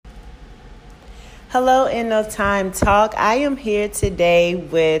Hello, In No Time Talk. I am here today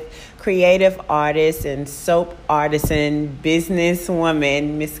with creative artist and soap artisan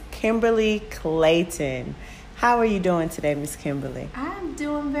businesswoman, Miss Kimberly Clayton. How are you doing today, Miss Kimberly? I'm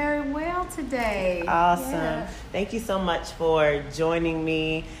doing very well today. Awesome. Yeah. Thank you so much for joining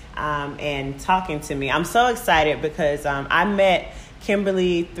me and talking to me. I'm so excited because I met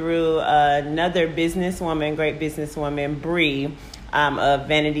Kimberly through another businesswoman, great businesswoman, Bree, of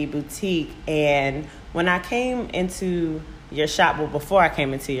Vanity Boutique. And when I came into your shop, well, before I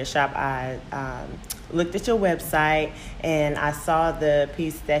came into your shop, I looked at your website and I saw the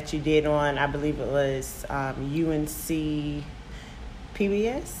piece that you did on, I believe it was UNC PBS?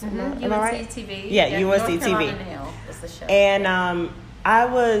 Mm-hmm. Am I right? UNC TV. Yeah, UNC North TV. Carolina Now was the show. And I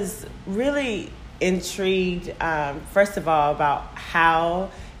was really intrigued, first of all, about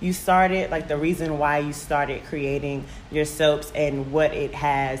how you started, like the reason why you started creating your soaps and what it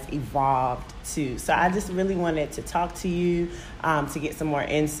has evolved to. So I just really wanted to talk to you to get some more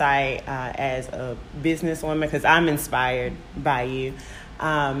insight as a businesswoman, because I'm inspired by you.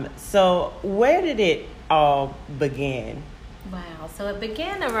 So where did it all begin? Wow. So it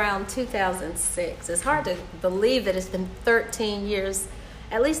began around 2006. It's hard to believe that it's been 13 years,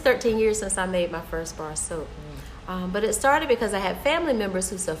 at least 13 years since I made my first bar soap. But it started because I had family members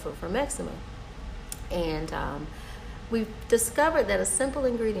who suffered from eczema. And we discovered that a simple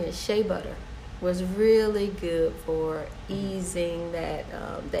ingredient, shea butter, was really good for easing that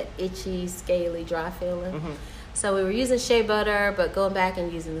itchy, scaly, dry feeling. Mm-hmm. So we were using shea butter, but going back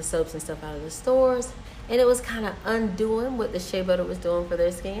and using the soaps and stuff out of the stores. And it was kind of undoing what the shea butter was doing for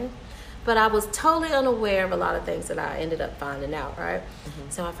their skin. But I was totally unaware of a lot of things that I ended up finding out, right? Mm-hmm.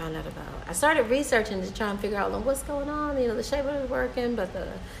 So I found out I started researching to try and figure out what's going on. The shea butter is working, but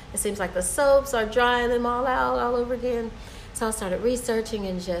it seems like the soaps are drying them all out all over again. So I started researching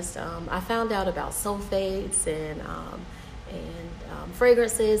and just, I found out about sulfates and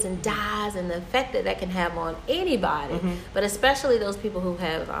fragrances and dyes and the effect that can have on anybody, mm-hmm. but especially those people who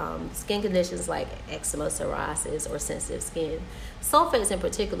have skin conditions like eczema, psoriasis, or sensitive skin. Sulfates in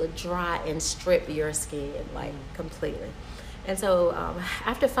particular dry and strip your skin completely. And so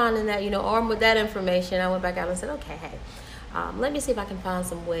after finding that, armed with that information, I went back out and said, okay, hey, let me see if I can find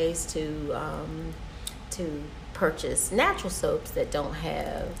some ways to purchase natural soaps that don't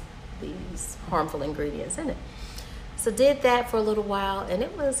have these harmful ingredients in it. So did that for a little while, and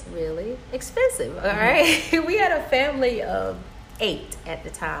it was really expensive, all right? Mm-hmm. We had a family of 8 at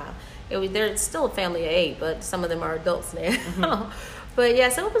the time. There's still a family of 8, but some of them are adults now. Mm-hmm. But yeah,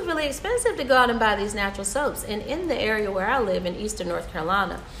 so it was really expensive to go out and buy these natural soaps. And in the area where I live, in eastern North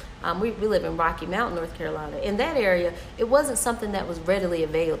Carolina, we live in Rocky Mount, North Carolina. In that area, it wasn't something that was readily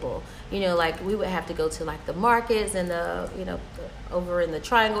available. We would have to go to the markets and over in the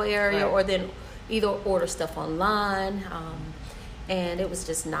Triangle area, right. Or then either order stuff online, and it was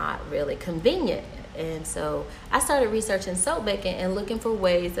just not really convenient. And so I started researching soap making and looking for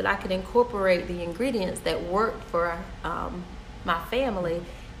ways that I could incorporate the ingredients that worked for my family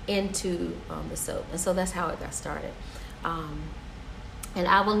into the soap. And so that's how it got started. And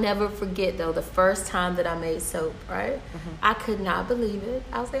I will never forget, though, the first time that I made soap, right? Mm-hmm. I could not believe it.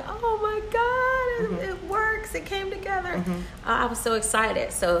 I was like, oh, my God, mm-hmm. it works. It came together. Mm-hmm. I was so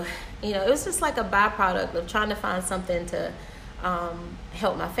excited. So, it was just like a byproduct of trying to find something to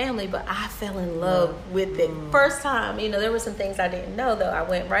help my family, but I fell in love with it. First time, there were some things I didn't know, though. I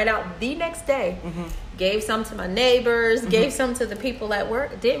went right out the next day, mm-hmm. gave some to my neighbors, mm-hmm. gave some to the people at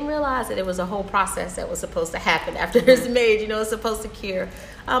work. Didn't realize that it was a whole process that was supposed to happen after it's made. It's supposed to cure.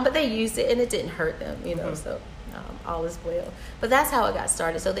 But they used it, and it didn't hurt them, mm-hmm. so all is well. But that's how it got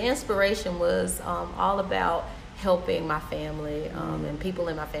started. So the inspiration was all about helping my family and people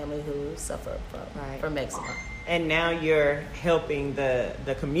in my family who suffer from eczema. And now you're helping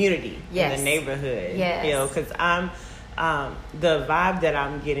the community, yes. in the neighborhood. Yes. Because I'm the vibe that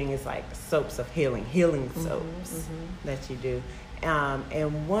I'm getting is like soaps of healing mm-hmm. soaps mm-hmm. that you do.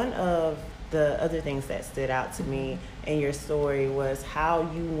 And one of the other things that stood out to me in your story was how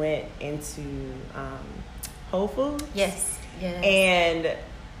you went into Whole Foods. Yes. And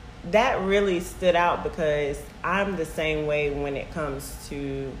that really stood out because I'm the same way when it comes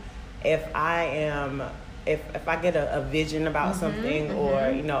to if I get a vision about mm-hmm, something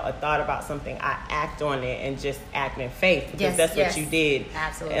mm-hmm. or, a thought about something, I act on it and just act in faith because that's what you did.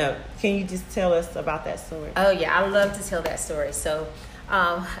 Absolutely. Can you just tell us about that story? Oh, yeah. I love to tell that story. So,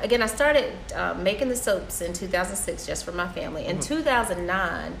 again, I started making the soaps in 2006 just for my family. In mm-hmm.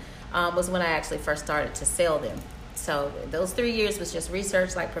 2009 was when I actually first started to sell them. So those 3 years was just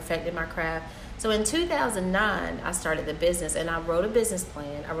research, perfecting my craft. So in 2009, I started the business, and I wrote a business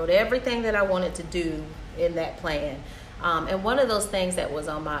plan. I wrote everything that I wanted to do in that plan. And one of those things that was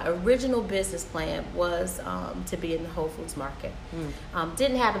on my original business plan was to be in the Whole Foods market.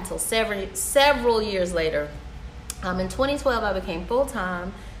 Didn't happen until several years later. In 2012, I became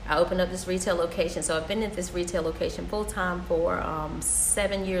full-time. I opened up this retail location. So I've been at this retail location full-time for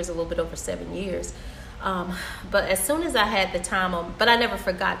 7 years, a little bit over 7 years. But as soon as I had the time but I never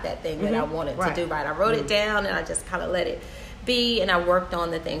forgot that thing that I wanted to do right. I wrote it down, and I just kind of let it be, and I worked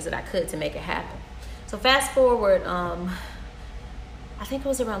on the things that I could to make it happen. So fast forward, I think it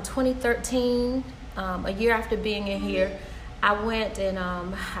was around 2013, a year after being in here, I went and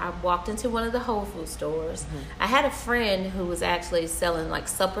I walked into one of the Whole Foods stores. I had a friend who was actually selling like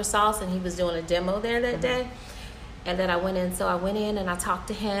supper sauce, and he was doing a demo there that day. And then I went in, and I talked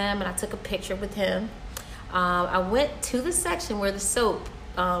to him, and I took a picture with him. I went to the section where the soap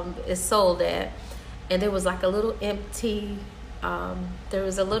is sold at, and there was like a little empty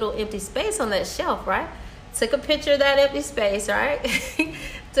space on that shelf, right? Took a picture of that empty space, right?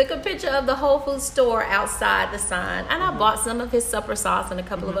 Took a picture of the Whole Foods store outside the sign, and I bought some of his supper sauce and a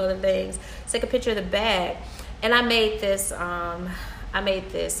couple of other things. Took a picture of the bag, and I made this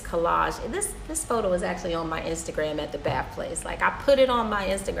collage. This photo is actually on my Instagram at the Bath Place. Like, I put it on my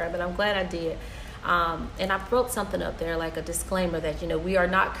Instagram, and I'm glad I did. And I wrote something up there, like a disclaimer that, we are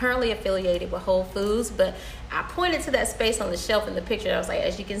not currently affiliated with Whole Foods, but I pointed to that space on the shelf in the picture. I was like,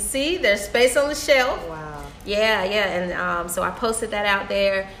 as you can see, there's space on the shelf. Wow. Yeah. And so I posted that out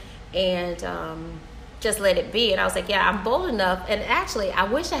there, and just let it be. And I was like, yeah, I'm bold enough. And actually, I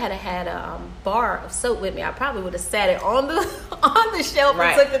wish I had a bar of soap with me. I probably would have sat it on the shelf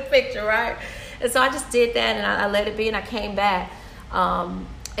and took the picture, right? And so I just did that, and I let it be, and I came back.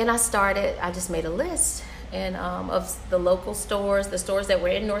 And I just made a list of the local stores, the stores that were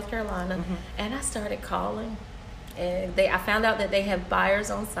in North Carolina, and I started calling. And I found out that they have buyers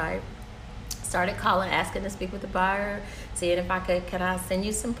on site. Started calling, asking to speak with the buyer, seeing if can I send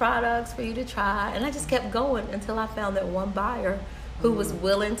you some products for you to try. And I just kept going until I found that one buyer who was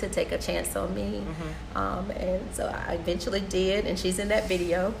willing to take a chance on me. And so I eventually did, and she's in that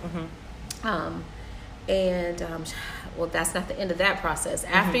video. Well, that's not the end of that process.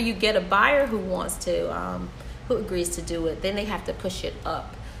 After you get a buyer who wants to, who agrees to do it, then they have to push it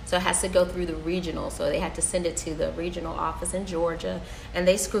up. So it has to go through the regional. So they have to send it to the regional office in Georgia, and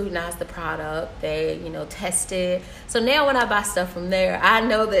they scrutinize the product. They, test it. So now when I buy stuff from there, I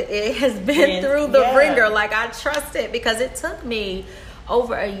know that it has been through the ringer. Like, I trust it, because it took me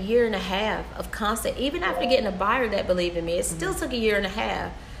over a year and a half of constant, even after getting a buyer that believed in me, it still took a year and a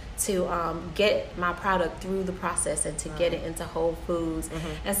half to get my product through the process and to get it into Whole Foods.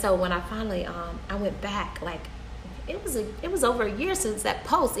 And so when I finally I went back, like, it was over a year since that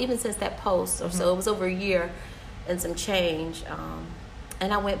post, or so. It was over a year and some change.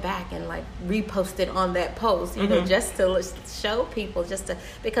 And I went back and like reposted on that post, just to show people,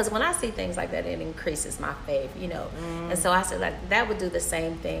 because when I see things like that, it increases my faith, And so I said, like, that would do the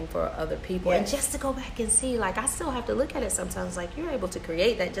same thing for other people. And just to go back and see, like, I still have to look at it sometimes, like, you're able to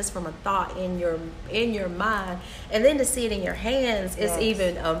create that just from a thought in your mind, and then to see it in your hands is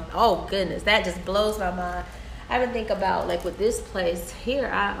even, oh goodness, that just blows my mind. I even think about, like, with this place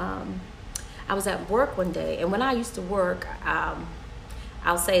here, I was at work one day, and when I used to work,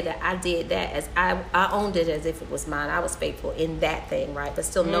 I'll say that I did that as I owned it as if it was mine. I was faithful in that thing, right? But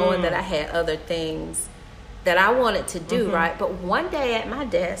still knowing that I had other things that I wanted to do, right? But one day at my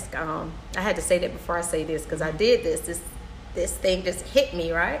desk, I had to say that before I say this, because I did this thing just hit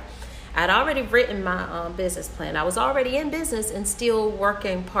me, right? I'd already written my business plan. I was already in business and still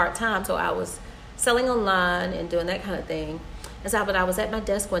working part-time, so I was selling online and doing that kind of thing. But I was at my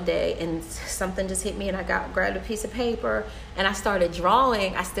desk one day, and something just hit me, and I grabbed a piece of paper, and I started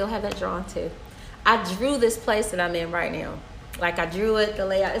drawing. I still have that drawing too. I drew this place that I'm in right now. Like, I drew it, the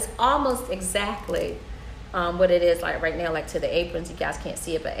layout. It's almost exactly what it is like right now, like to the aprons. You guys can't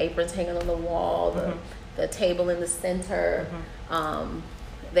see it, but aprons hanging on the wall, the table in the center,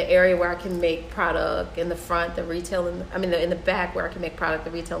 the area where I can make product in the front, the retail in the back where I can make product,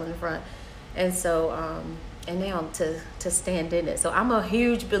 the retail in the front. And so, and now to stand in it. So I'm a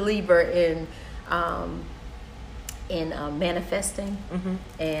huge believer in manifesting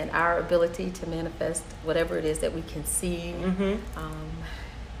and our ability to manifest whatever it is that we can see.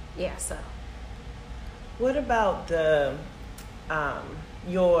 So. What about the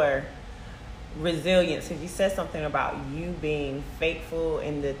your resilience? Because you said something about you being faithful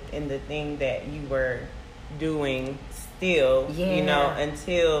in the thing that you were doing still,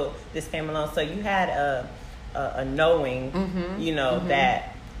 until this came along. So you had a knowing,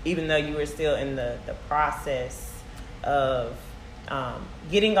 that even though you were still in the process of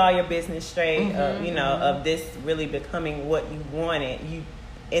getting all your business straight, of this really becoming what you wanted, you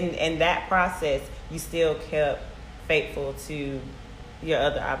in that process, you still kept faithful to your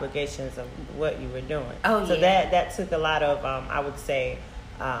other obligations of what you were doing. So that took a lot of, I would say,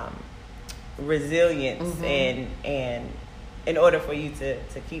 resilience and in order for you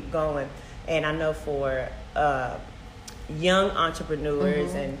to keep going. And I know for young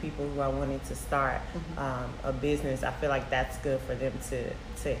entrepreneurs and people who are wanting to start a business, I feel like that's good for them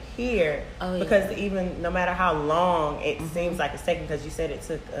to hear, because even no matter how long it seems like it's taking, because you said it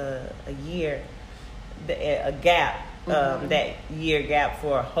took a year, a gap, that year gap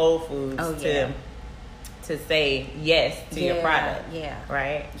for Whole Foods to say yes to your product.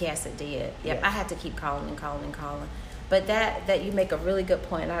 Right? Yes, it did. Yep. Yes. I had to keep calling and calling and calling. But that you make a really good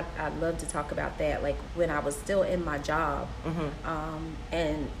point. I'd love to talk about that. Like when I was still in my job,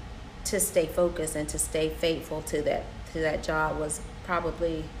 and to stay focused and to stay faithful to that job was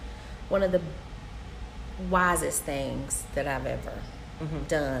probably one of the wisest things that I've ever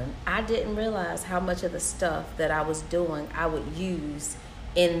done. I didn't realize how much of the stuff that I was doing I would use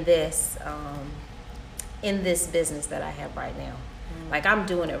in this business that I have right now. Like I'm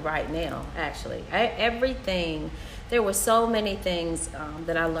doing it right now, actually. Everything. There were so many things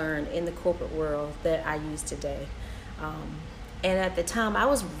that I learned in the corporate world that I use today. And at the time, I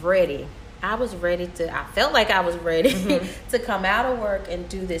was ready. I felt like I was ready to come out of work and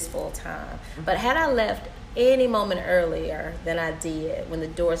do this full time. But had I left any moment earlier than I did, when the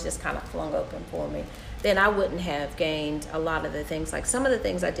doors just kind of flung open for me, then I wouldn't have gained a lot of the things. Like some of the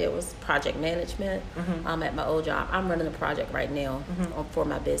things I did was project management at my old job. I'm running a project right now for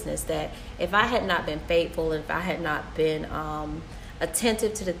my business that if I had not been faithful, if I had not been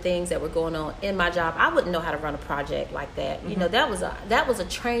attentive to the things that were going on in my job, I wouldn't know how to run a project like that. You know, that was a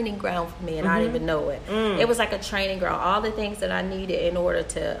training ground for me, and I didn't even know it. It was like a training ground. All the things that I needed in order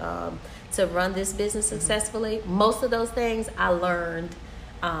to run this business successfully, most of those things I learned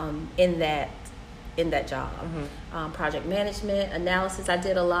in that job. Project management, analysis. I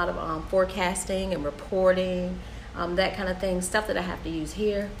did a lot of forecasting and reporting, that kind of thing, stuff that I have to use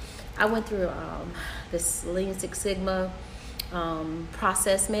here. I went through this Lean Six Sigma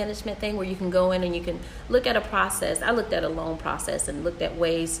process management thing where you can go in and you can look at a process. I looked at a loan process and looked at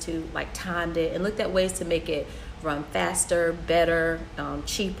ways to timed it and looked at ways to make it run faster, better,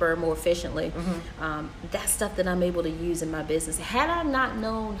 cheaper, more efficiently. That's stuff that I'm able to use in my business. Had I not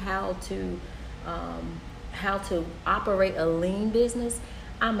known how to operate a lean business,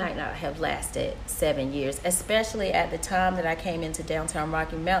 I might not have lasted 7 years, especially at the time that I came into downtown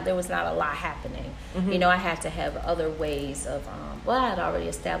Rocky Mount. There was not a lot happening. I had to have other ways of, I had already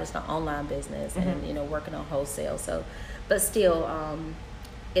established an online business and, working on wholesale. So, but still,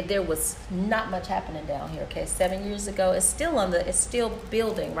 if there was not much happening down here. Okay, 7 years ago, it's still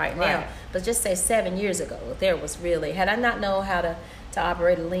building right now. Right. But just say 7 years ago, there was really, had I not known how to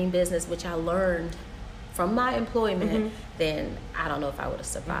operate a lean business, which I learned from my employment, then I don't know if I would have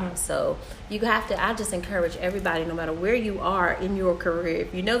survived. So you have to, I just encourage everybody, no matter where you are in your career,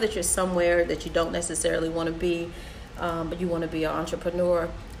 if you know that you're somewhere that you don't necessarily want to be, but you want to be an entrepreneur,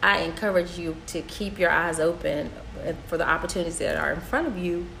 I encourage you to keep your eyes open for the opportunities that are in front of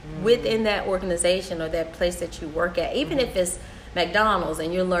you within that organization or that place that you work at. Even if it's McDonald's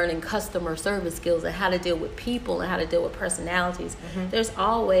and you're learning customer service skills and how to deal with people and how to deal with personalities, there's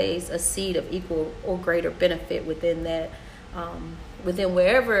always a seed of equal or greater benefit within that, within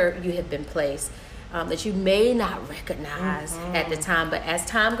wherever you have been placed, that you may not recognize at the time, but as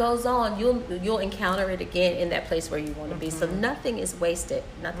time goes on, you'll encounter it again in that place where you want to be. So nothing is wasted.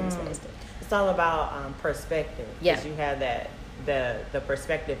 Nothing's wasted. It's all about perspective. Yeah. You have that the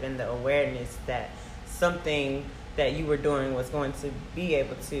perspective and the awareness that something that you were doing was going to be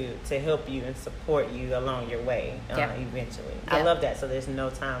able to help you and support you along your way eventually. Yeah. I love that. So there's no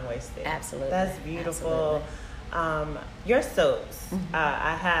time wasted. Absolutely. That's beautiful. Absolutely. Your soaps,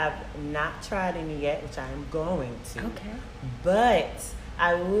 I have not tried any yet, which I am going to. Okay. But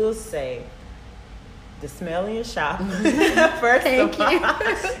I will say, the smell in your shop, first Thank of all, you.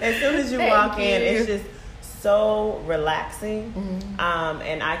 as soon as you walk in, it's just so relaxing.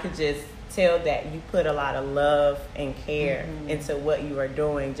 And I could just tell that you put a lot of love and care into what you are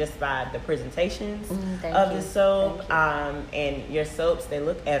doing just by the presentations of the soap. And your soaps, they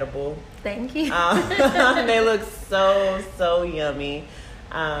look edible. Thank you. They look so yummy.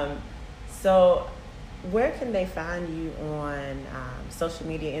 So where can they find you on social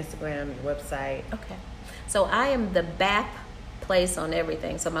media, Instagram, your website? Okay. So I am the Bath Place on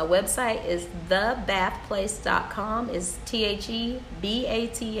everything. So my website is thebathplace.com. Is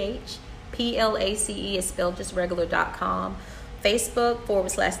TheBathPlace is spelled just regular.com. Facebook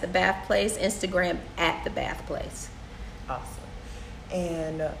 /The Bath Place. Instagram @The Bath Place. Awesome.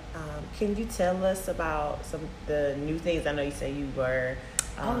 And can you tell us about some of the new things? I know you say you were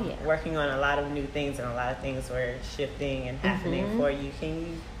working on a lot of new things, and a lot of things were shifting and happening for you. Can you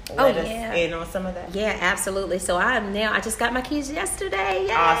let us in on some of that? Yeah, absolutely. So I just got my keys yesterday.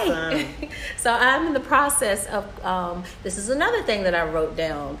 Yay! Awesome. So I'm in the process of, this is another thing that I wrote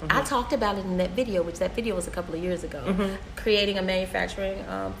down. I talked about it in that video, which that video was a couple of years ago, creating a manufacturing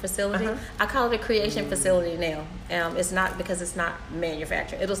facility. I call it a creation facility now. It's not because it's not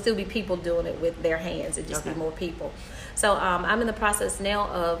manufacturing. It'll still be people doing it with their hands. It'll just be more people. So I'm in the process now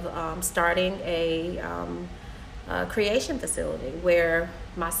of starting a creation facility where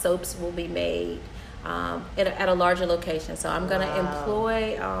my soaps will be made at a larger location. So I'm going to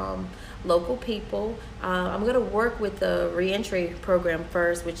employ local people. I'm going to work with the reentry program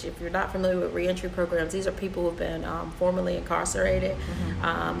first, which if you're not familiar with reentry programs, these are people who have been formerly incarcerated,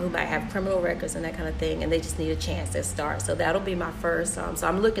 who might have criminal records and that kind of thing, and they just need a chance to start. So that'll be my first. So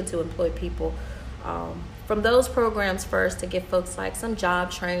I'm looking to employ people from those programs first to give folks like some job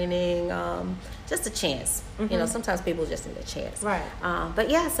training, just a chance. You know, sometimes people just need a chance. Right. But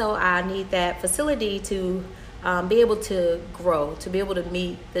yeah, so I need that facility to be able to grow, to be able to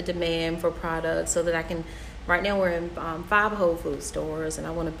meet the demand for products so that I can, right now we're in 5 Whole Foods stores, and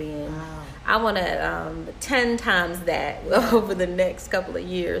I want to be in, I want to 10 times that over the next couple of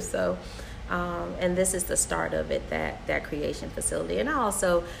years. So, and this is the start of it, that creation facility. And I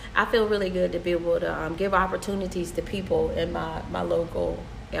feel really good to be able to give opportunities to people in my local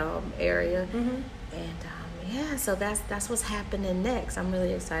area. And so that's what's happening next. I'm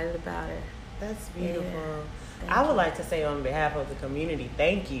really excited about it. That's beautiful. I would like to say on behalf of the community,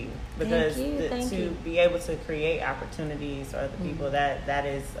 thank you, because to be able to create opportunities for other people, that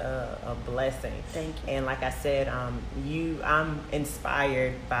is a blessing. Thank you. And like I said, I'm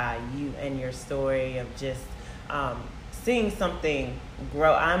inspired by you and your story of just seeing something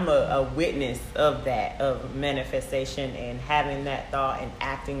grow. I'm a witness of that, of manifestation and having that thought and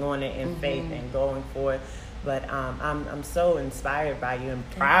acting on it in faith and going forth. But I'm so inspired by you and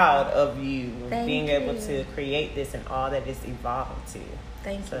proud of you being able to create this and all that it's evolving to.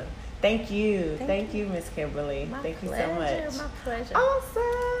 Thank you. Thank you. Thank you, Miss Kimberly. My Thank pleasure, you so much. My pleasure.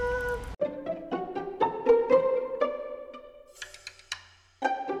 Awesome.